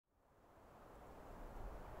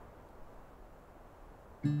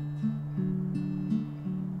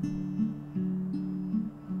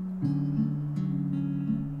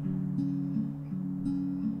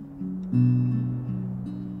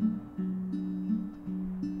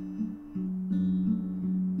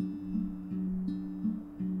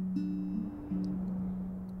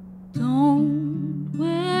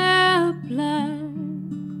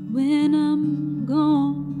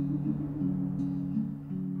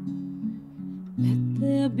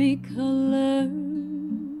be colors.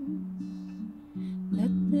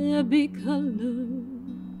 Let there be colors.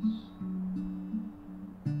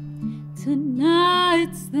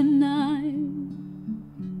 Tonight's the night.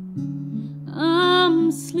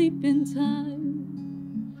 I'm sleeping tight,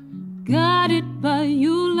 guided by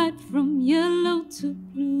your light from yellow to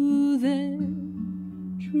blue. There,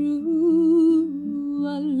 true,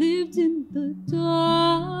 I lived in the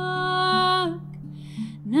dark.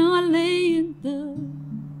 Now I lay in the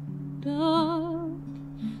dark.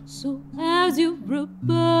 So as you're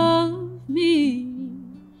above me,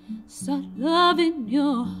 start loving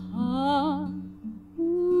your heart.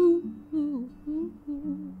 Ooh, ooh, ooh,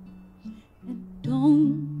 ooh. And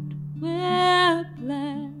don't wear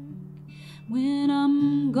black when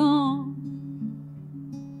I'm gone.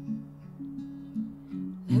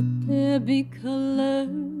 Let there be colors.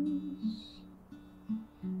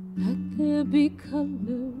 Let there be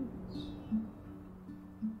colors.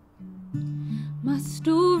 My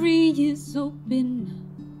story is open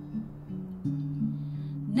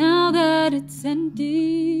now that it's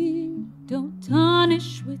ended. Don't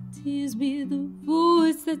tarnish with tears, be the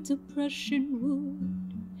voice that depression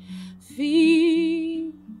would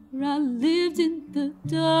fear. I lived in the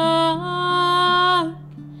dark.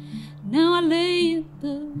 Now I lay in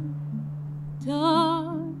the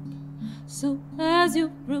dark. So as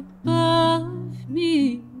you're above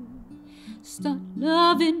me, start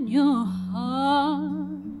loving your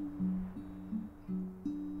heart.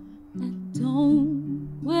 And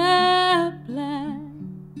don't wear black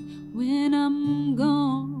when I'm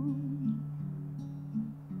gone.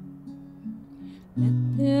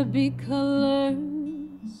 Let there be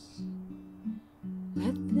colors.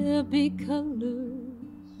 Let there be colors.